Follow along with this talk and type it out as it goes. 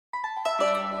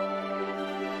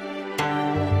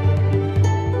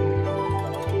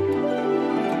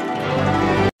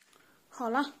好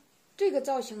了，这个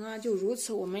造型啊就如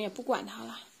此，我们也不管它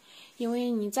了，因为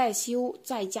你再修、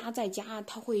再加、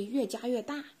它会越加越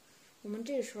大。我们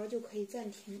这时候就可以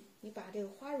暂停，你把这个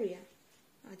花蕊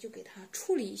啊就给它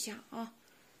处理一下啊。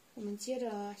我们接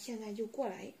着现在就过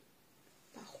来，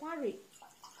把花蕊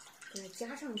给它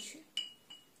加上去。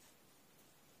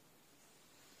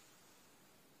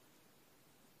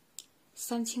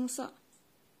三青色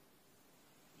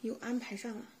又安排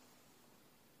上了，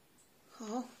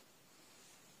好。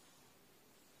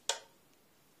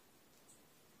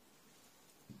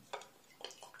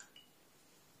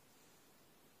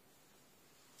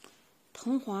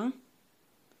藤黄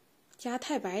加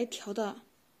太白调的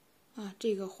啊，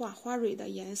这个画花蕊的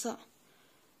颜色，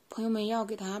朋友们要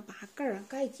给它把盖儿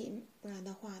盖紧，不然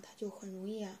的话它就很容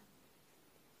易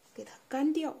给它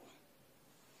干掉。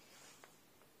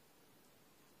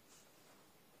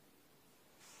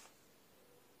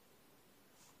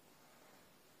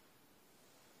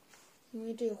因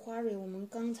为这个花蕊我们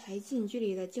刚才近距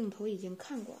离的镜头已经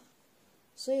看过了，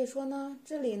所以说呢，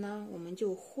这里呢我们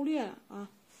就忽略了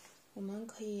啊。我们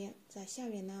可以在下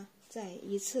面呢再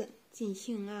一次进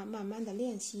行慢慢的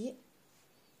练习。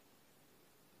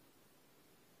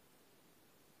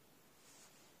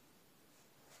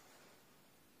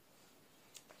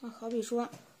好比说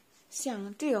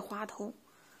像这个花头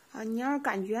啊，你要是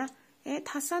感觉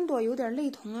它3朵有点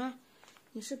类同啊，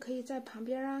你是可以在旁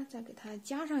边再给它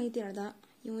加上一点的，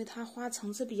因为它花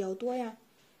层次比较多呀。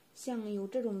像有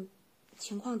这种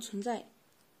情况存在，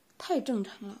太正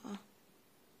常了啊。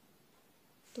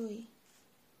对，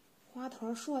花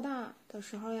头硕大的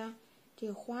时候呀，这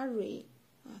个花蕊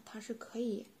啊，它是可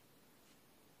以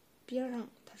边上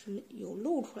它是有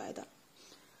露出来的，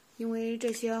因为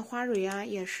这些花蕊啊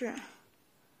也是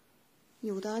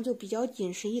有的就比较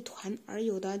紧实一团，而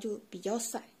有的就比较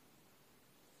散。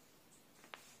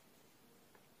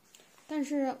但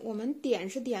是我们点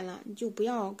是点了，你就不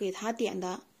要给它点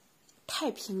的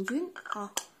太平均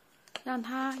啊，让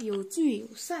它有聚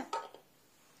有散。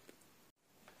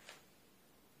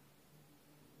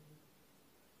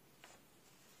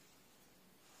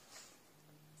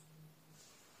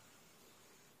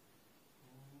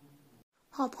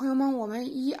好，朋友们，我们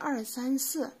1、2、3、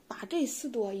4，把这4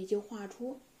朵已经画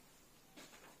出。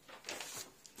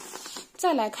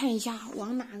再来看一下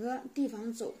往哪个地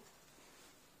方走。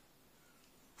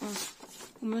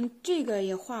我们这个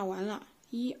也画完了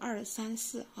，1、2、3、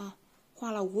4啊，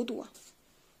画了5朵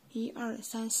，1、2、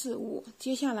3、4、5。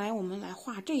接下来我们来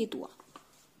画这一朵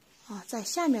啊，在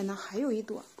下面呢还有一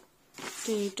朵，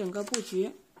这整个布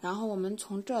局。然后我们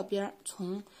从这边，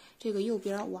从这个右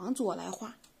边往左来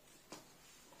画。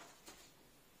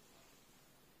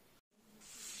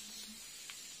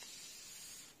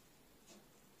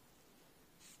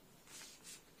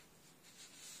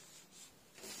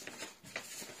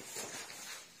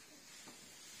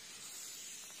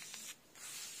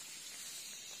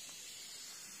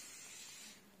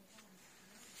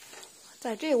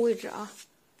在这个位置啊，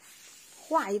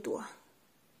画一朵。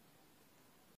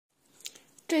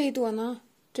这一朵呢，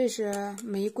这是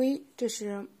玫瑰，这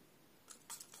是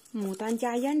牡丹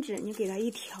加胭脂，你给它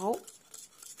一调，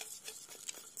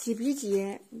几比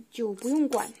几就不用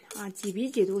管啊，几比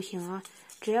几都行啊，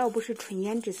只要不是纯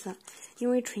胭脂色，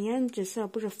因为纯胭脂色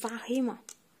不是发黑嘛，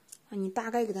啊，你大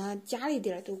概给它加一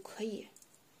点都可以，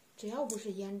只要不是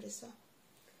胭脂色。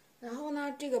然后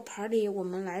呢，这个盘里我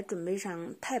们来准备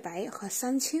上太白和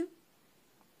3青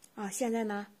啊。现在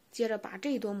呢，接着把这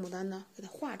一朵牡丹呢给它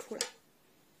画出来。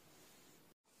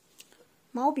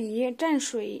毛笔蘸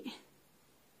水，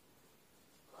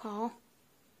好，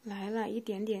来了一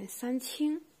点点3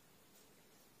青，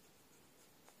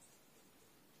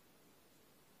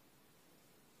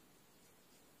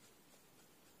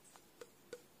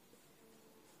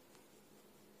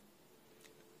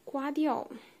刮掉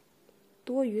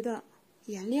多余的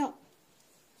颜料，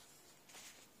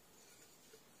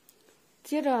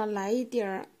接着来一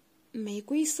点玫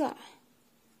瑰色，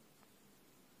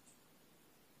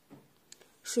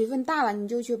水分大了你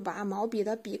就去把毛笔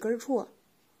的笔根处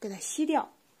给它吸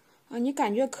掉啊，你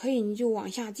感觉可以你就往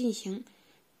下进行。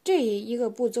这一个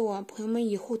步骤啊，朋友们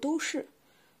以后都是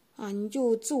啊，你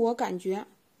就自我感觉，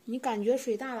你感觉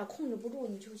水大了控制不住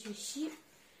你就去吸，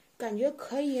感觉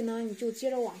可以呢你就接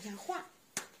着往下画。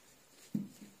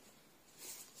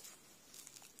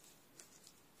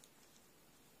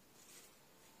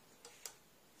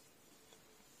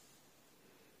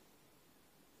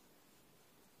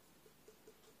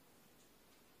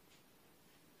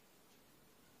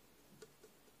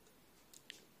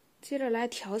接着来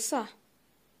调色，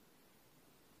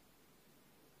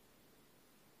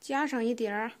加上一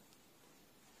点儿。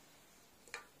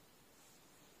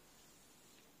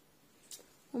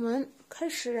我们开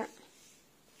始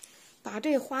把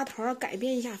这花头改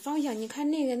变一下方向。你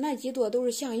看那几朵都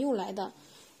是向右来的，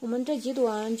我们这几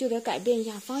朵就得改变一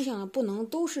下方向了，不能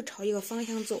都是朝一个方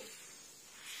向走。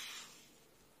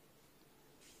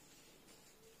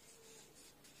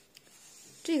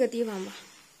这个地方吧，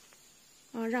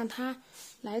让它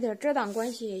来点遮挡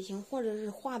关系也行，或者是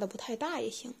画的不太大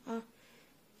也行啊。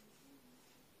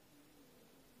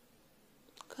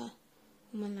看，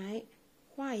我们来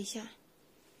画一下。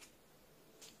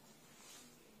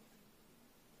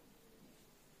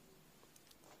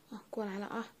过来了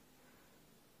啊，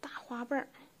大花瓣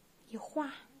一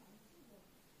画，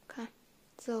看，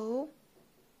走，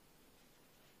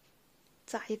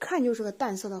咋一看就是个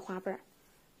淡色的花瓣。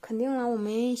肯定了，我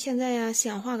们现在呀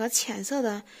想画个浅色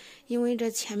的，因为这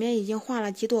前面已经画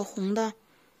了几朵红的，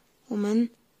我们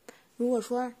如果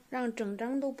说让整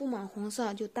张都布满红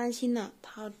色，就担心呢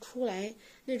它出来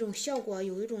那种效果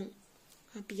有一种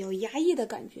比较压抑的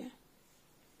感觉。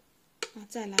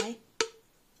再来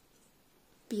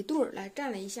笔肚来蘸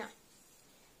了一下，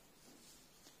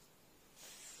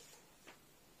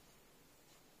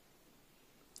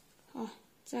好，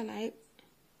再来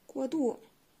过渡。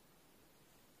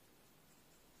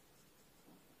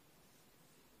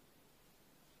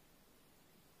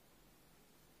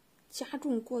加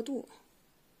重过渡，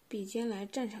笔尖来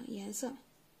蘸上颜色。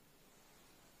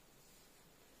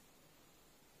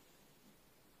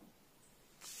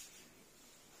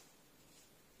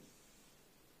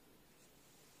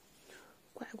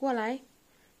拐过来，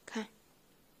看，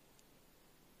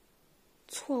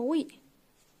错位，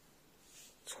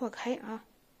错开啊。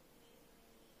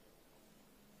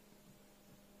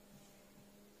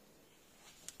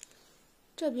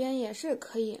这边也是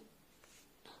可以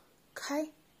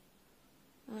开。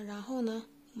然后呢，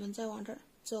我们再往这儿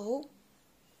走。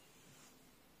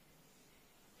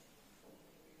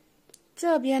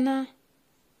这边呢，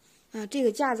这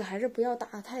个架子还是不要打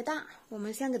得太大，我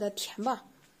们先给它填吧，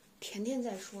填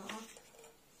再说啊。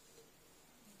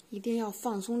一定要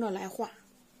放松着来画。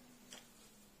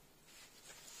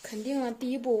肯定了，第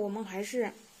一步我们还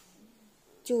是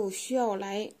就需要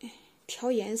来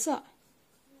调颜色。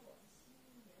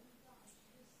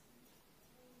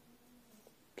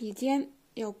笔尖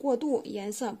要过渡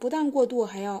颜色，不但过渡，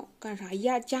还要干啥？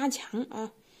加强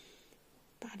啊！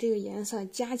把这个颜色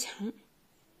加强。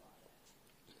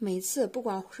每次不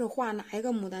管是画哪一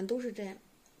个牡丹都是这样。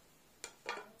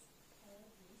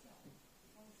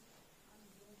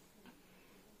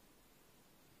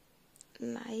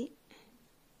来，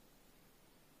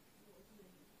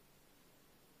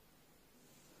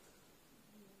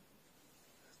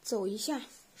走一下，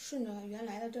顺着原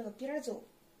来的这个边走。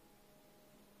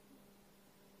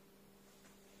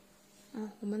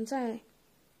我们再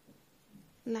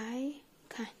来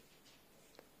看，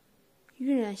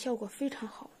晕染效果非常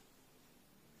好，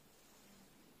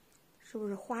是不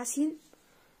是花心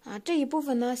啊？这一部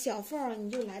分呢，小缝你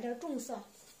就来点重色。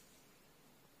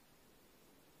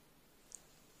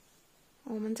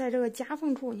我们在这个夹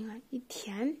缝处，你看一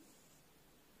填，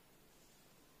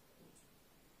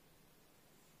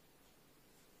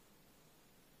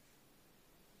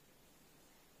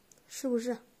是不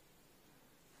是？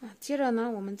接着呢，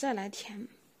我们再来填。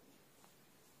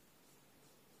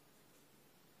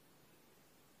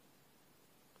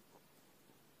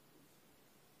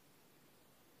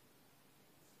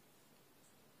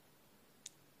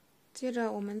接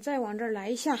着我们再往这儿来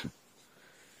一下。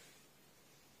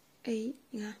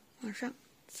你看，往上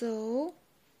走，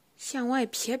向外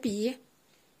撇笔。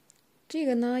这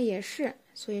个呢也是，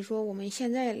所以说我们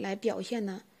现在来表现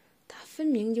呢，它分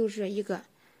明就是一个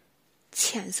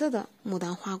浅色的牡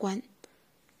丹花冠。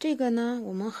这个呢，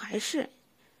我们还是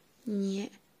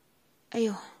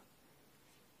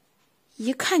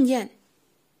一看见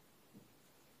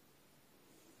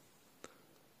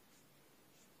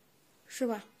是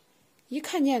吧？一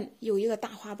看见有一个大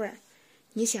花瓣，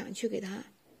你想去给它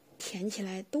填起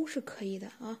来都是可以的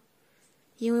啊。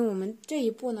因为我们这一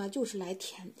步呢就是来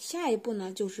填，下一步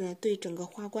呢就是对整个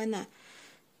花冠呢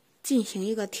进行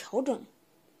一个调整，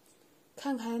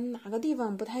看看哪个地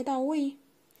方不太到位，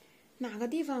哪个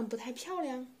地方不太漂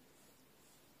亮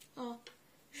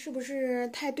是不是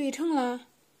太对称了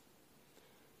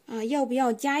要不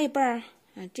要加一半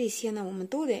这些呢我们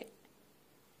都得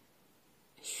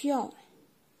需要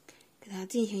给它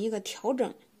进行一个调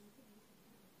整。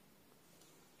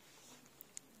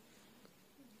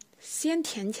先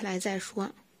填起来再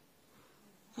说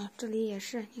这里也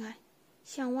是，你看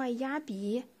向外压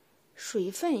笔，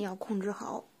水分要控制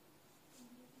好。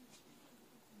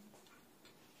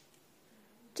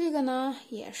这个呢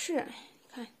也是，你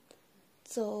看，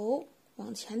走，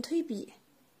往前推笔，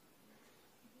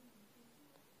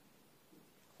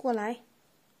过来。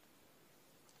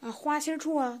啊，花心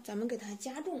处啊，咱们给它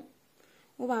加重。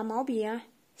我把毛笔啊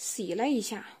洗了一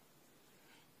下，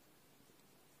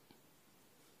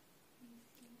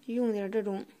用点这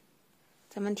种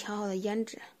咱们调好的胭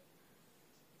脂，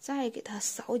再给它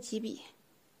扫几笔。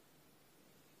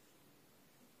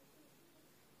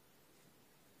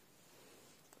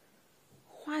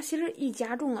花心一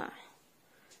加重啊，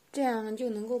这样呢就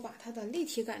能够把它的立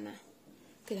体感呢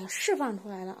给它释放出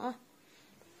来了啊。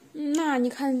那你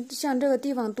看像这个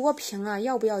地方多平啊，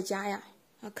要不要加呀？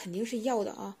啊，肯定是要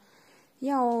的啊。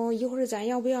要一会儿咱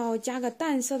要不要加个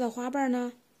淡色的花瓣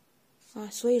呢？啊，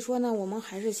所以说呢，我们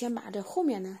还是先把这后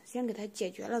面呢先给它解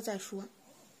决了再说。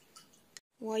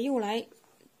我又来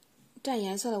蘸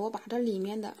颜色了，我把这里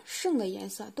面的剩的颜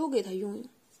色都给它用用。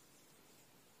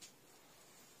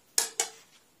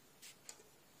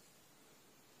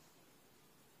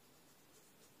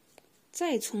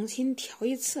再重新调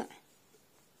一次。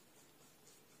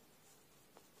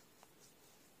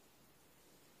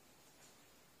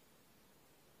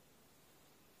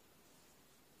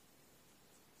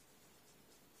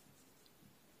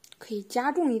可以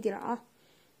加重一点啊，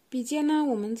笔尖呢，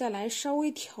我们再来稍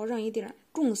微调上一点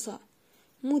重色，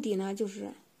目的呢就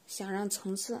是想让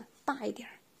层次大一点。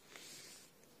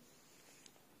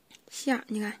下，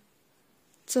你看，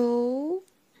走，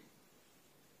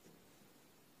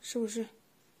是不是？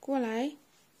过来，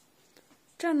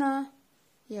这呢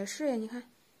也是呀，你看，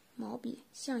毛笔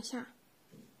向下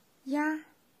压，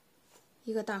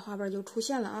一个大花瓣就出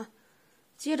现了啊。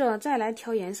接着再来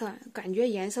调颜色，感觉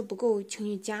颜色不够，请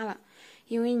你加了，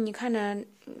因为你看着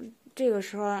这个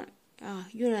时候啊，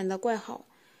晕染的怪好，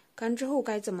干之后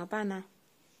该怎么办呢？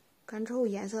干之后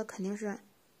颜色肯定是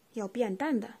要变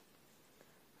淡的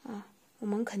啊，我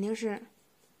们肯定是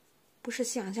不是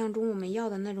想象中我们要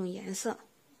的那种颜色，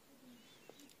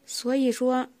所以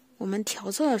说我们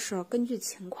调色的时候根据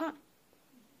情况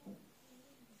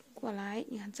过来，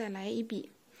你看再来一笔。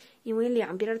因为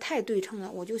两边太对称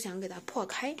了，我就想给它破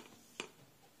开。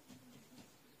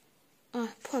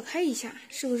啊，破开一下，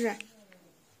是不是？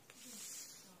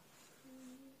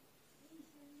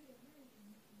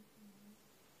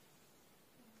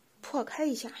破开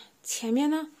一下，前面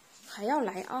呢还要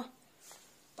来啊，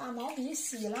把毛笔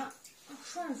洗了，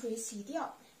涮水洗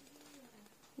掉。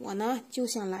我呢就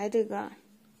想来这个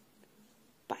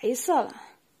白色了，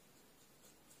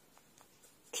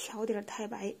调点太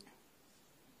白。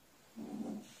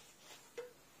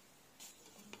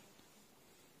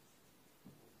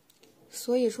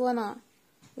所以说呢，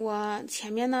我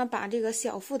前面呢把这个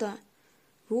小幅的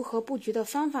如何布局的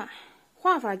方法、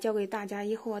画法教给大家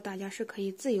以后，大家是可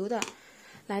以自由的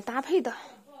来搭配的。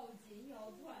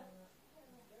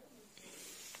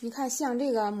你看，像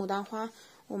这个牡丹花，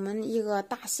我们一个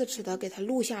大4尺的给它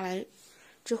录下来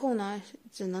之后呢，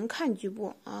只能看局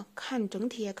部啊，看整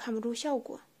体也看不出效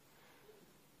果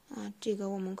啊。这个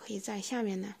我们可以在下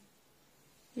面呢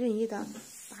任意的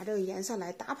把这个颜色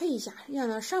来搭配一下，让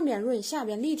它上边润，下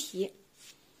边立体。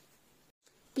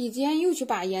笔尖又去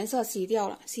把颜色洗掉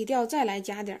了，洗掉再来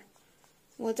加点。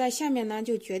我在下面呢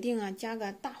就决定啊加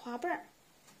个大花瓣，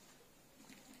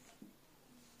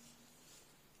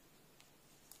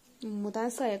牡丹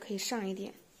色也可以上一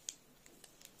点。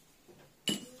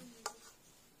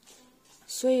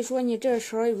所以说你这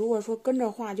时候如果说跟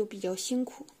着画就比较辛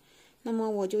苦，那么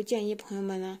我就建议朋友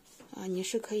们呢你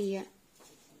是可以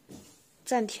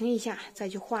暂停一下再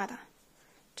去画的，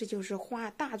这就是画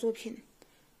大作品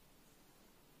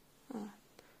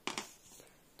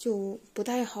就不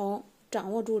太好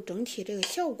掌握住整体这个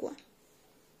效果。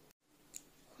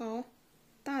好，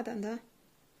大胆的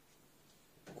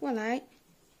过来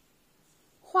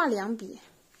画2笔。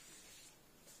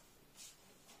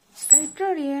哎，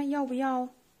这里要不要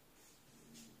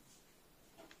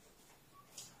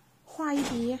画一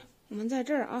笔？我们在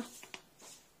这儿啊，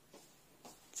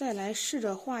再来试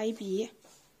着画一笔。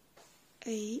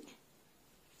哎，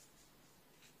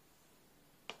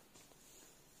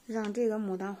让这个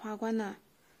牡丹花冠呢，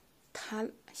它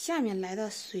下面来的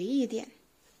随意点。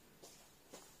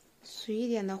随意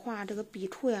点的话，这个笔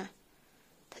触呀，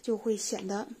它就会显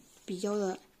得比较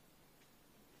的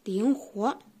灵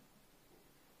活。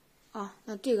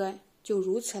那这个就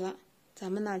如此了，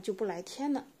咱们呢就不来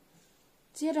添了。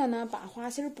接着呢，把花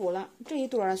心补了，这一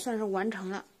朵算是完成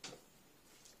了。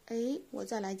哎，我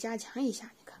再来加强一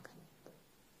下，你看看，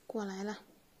过来了，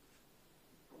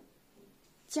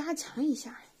加强一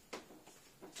下。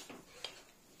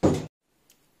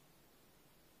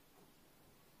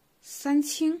3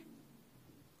轻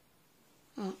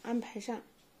安排上。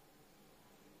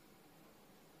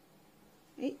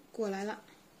哎，过来了。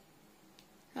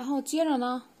然后接着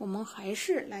呢，我们还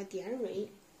是来点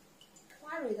蕊，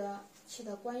花蕊的起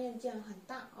的关键很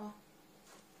大啊。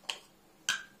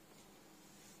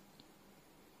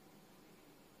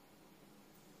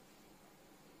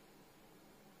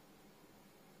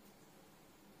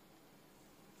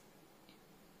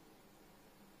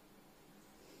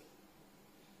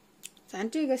咱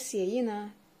这个写意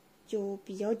呢，就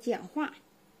比较简化。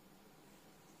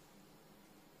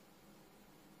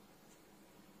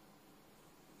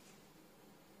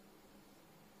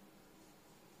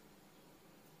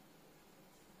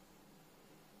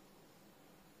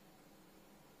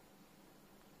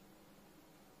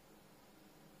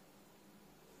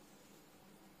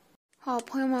好，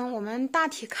朋友们，我们大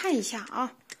体看一下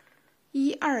啊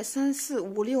，1、2、3、4、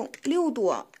5、6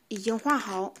朵已经画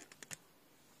好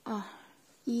啊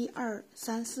，1、2、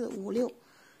3、4、5、6。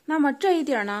那么这一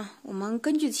点呢，我们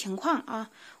根据情况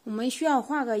啊，我们需要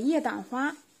画个叶胆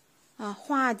花啊，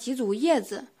画几组叶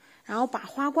子，然后把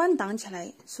花冠挡起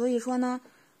来。所以说呢，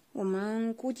我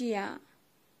们估计呀，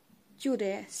就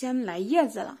得先来叶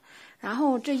子了。然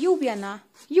后这右边呢，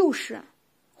又是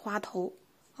花头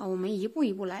啊，我们一步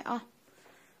一步来啊。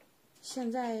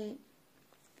现在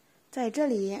在这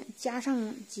里加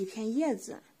上几片叶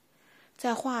子，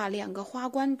再画2个花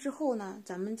冠之后呢，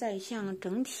咱们再向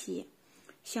整体，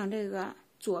向这个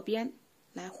左边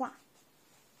来画。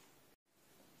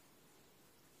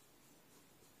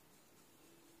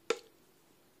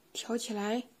挑起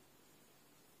来，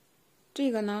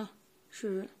这个呢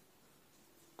是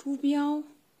珠标、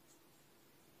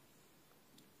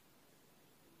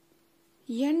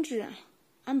胭脂，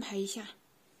安排一下。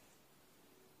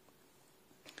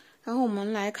然后我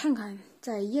们来看看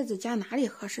在叶子夹哪里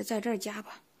合适，在这儿夹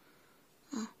吧。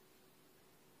啊，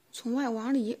从外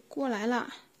往里过来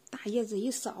了，大叶子一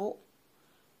扫，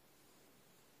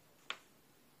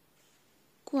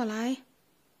过来，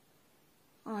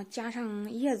啊，加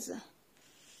上叶子，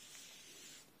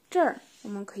这儿我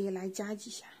们可以来夹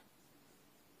几下。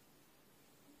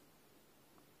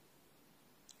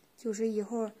就是以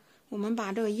后我们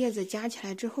把这个叶子夹起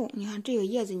来之后，你看这个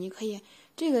叶子，你可以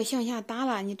这个向下耷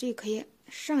拉，你这可以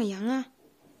上扬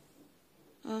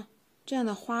啊，这样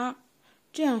的花，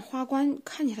这样花冠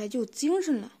看起来就精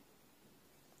神了，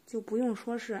就不用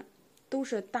说是都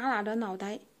是耷拉着脑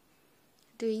袋。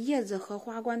这个叶子和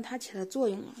花冠它起的作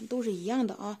用啊，都是一样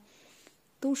的啊，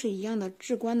都是一样的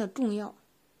至关的重要。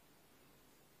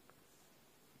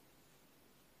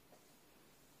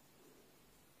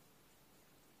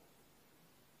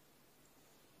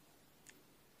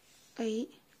哎，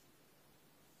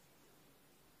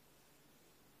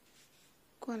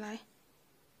过来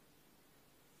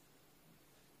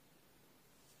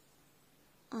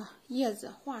啊，叶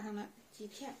子画上了几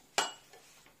片。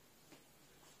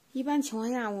一般情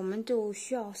况下，我们就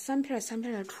需要3片3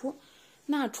片的出。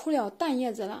那出了淡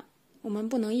叶子了，我们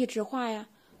不能一直画呀，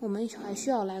我们还需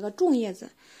要来个重叶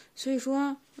子。所以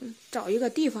说，找一个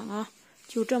地方啊，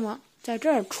就这么在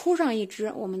这儿出上一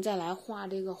支，我们再来画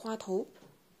这个花头。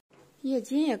叶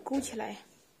筋也勾起来，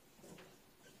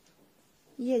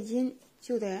叶筋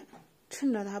就得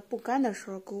趁着它不干的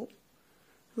时候勾。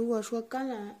如果说干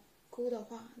了勾的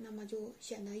话，那么就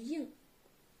显得硬、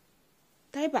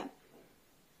呆板。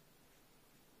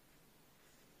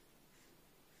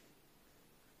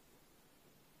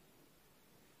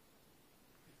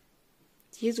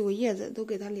几组叶子都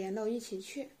给它连到一起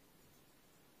去，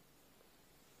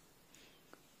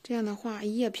这样的话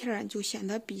叶片就显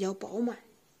得比较饱满。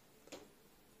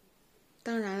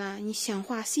当然了，你想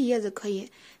画细叶子可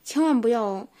以，千万不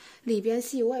要里边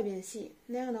细外边细，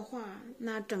那样的话，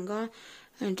那整个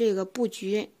这个布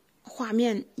局画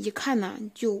面一看呢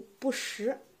就不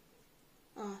实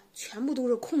啊，全部都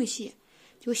是空隙，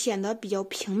就显得比较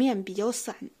平面、比较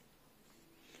散。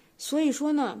所以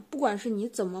说呢，不管是你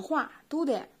怎么画，都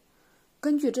得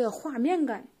根据这个画面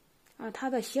感啊，它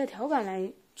的协调感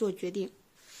来做决定。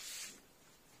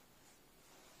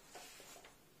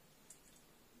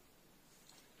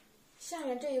下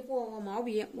面这一步，我毛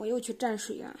笔我又去蘸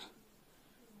水了，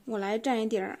我来蘸一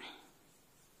点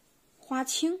花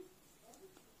青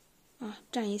啊，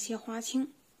蘸一些花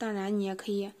青。当然，你也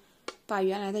可以把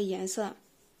原来的颜色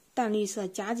淡绿色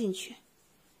加进去。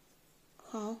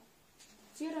好。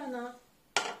接着呢，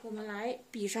我们来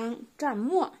笔上蘸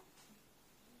墨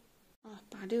啊，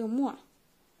把这个墨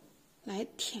来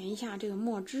填一下这个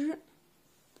墨汁。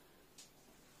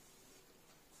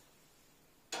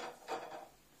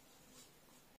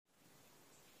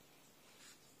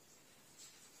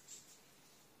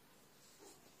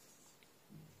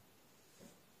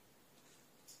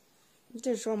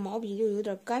这时候毛笔就有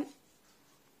点干。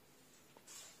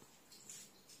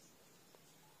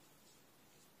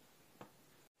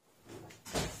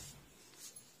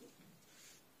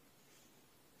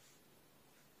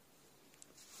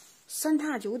三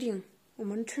叉九顶，我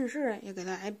们趁势也给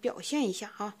它来表现一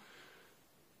下啊！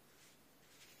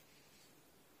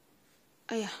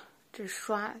哎呀，这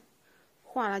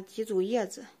画了几组叶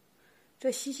子，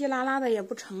这稀稀拉拉的也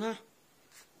不成啊！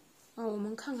我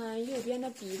们看看右边的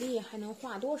比例还能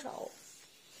画多少，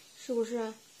是不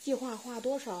是计划画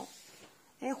多少？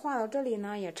哎，画到这里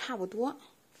呢也差不多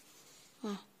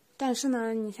啊。但是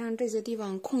呢，你像这些地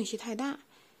方空隙太大，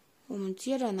我们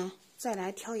接着呢再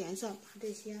来调颜色，把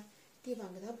这些地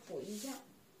方给它补一下。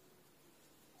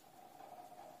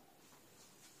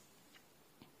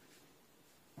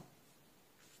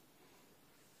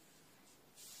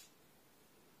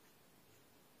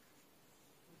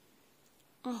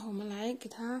我们来给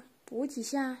它补几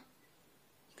下。你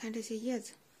看这些叶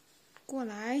子，过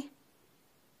来，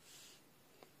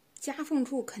夹缝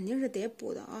处肯定是得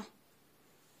补的啊，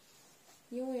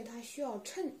因为它需要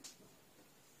衬。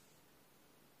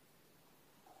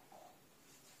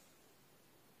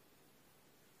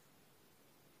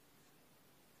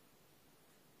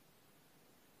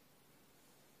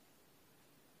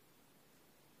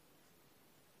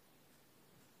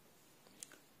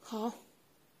好，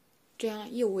这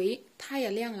样一围，它也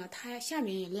亮了，它下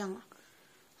面也亮了，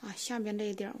下边这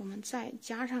一点我们再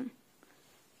加上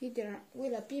一点，为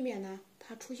了避免呢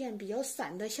它出现比较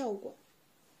散的效果。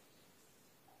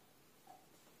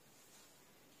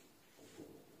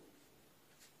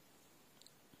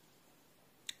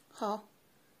好，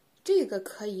这个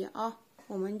可以啊，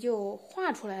我们就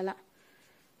画出来了。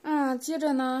接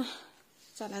着呢，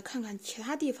再来看看其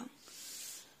他地方。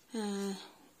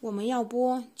我们要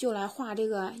不就来画这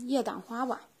个叶党花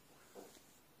吧，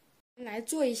来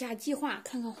做一下计划，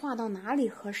看看画到哪里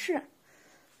合适。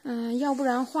要不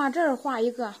然画这儿画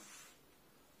一个，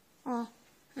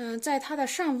在它的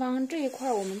上方这一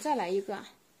块我们再来一个，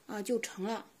就成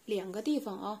了2个地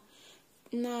方啊。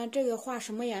那这个画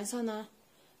什么颜色呢？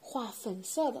画粉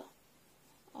色的，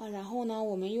然后呢，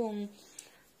我们用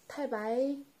太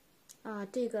白，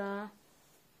这个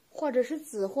或者是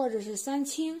紫，或者是3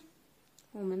青。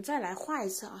我们再来画一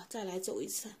次啊，再来走一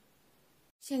次。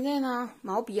现在呢，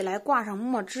毛笔来挂上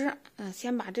墨汁，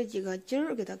先把这几个筋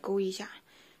儿给它勾一下，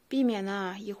避免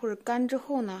呢一会儿干之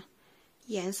后呢，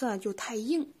颜色就太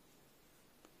硬。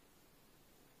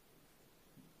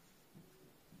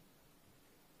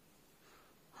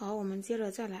好，我们接着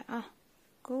再来啊，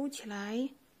勾起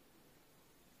来。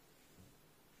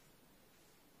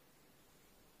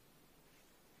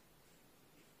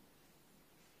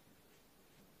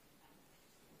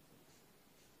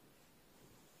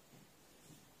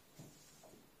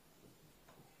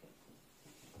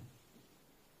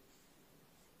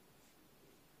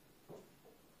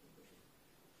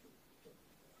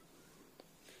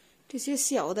这些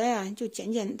小的呀，就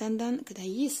简简单单给它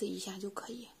意思一下就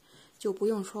可以，就不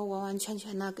用说完完全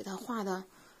全的给它画的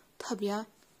特别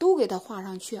都给它画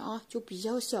上去啊，就比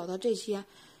较小的这些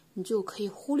你就可以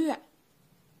忽略。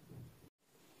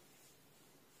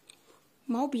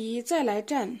毛笔再来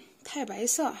蘸太白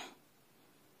色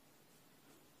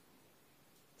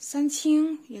，3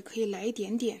青也可以来一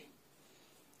点点，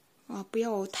不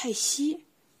要太稀。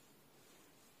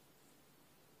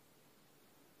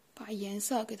把颜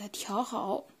色给它调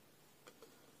好，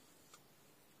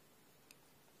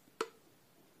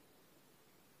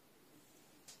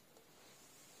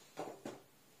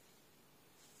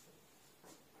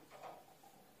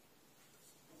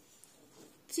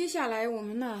接下来我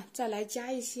们呢再来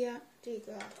加一些这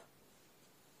个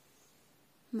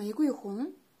玫瑰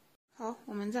红。好，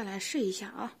我们再来试一下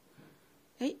啊。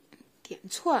点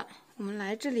错了，我们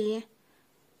来这里，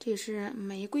这是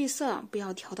玫瑰色，不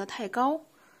要调得太高。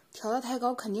调得太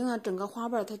高，肯定整个花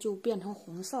瓣它就变成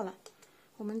红色了。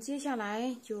我们接下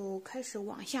来就开始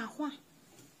往下画，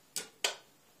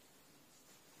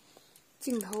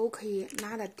镜头可以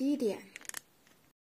拉得低点。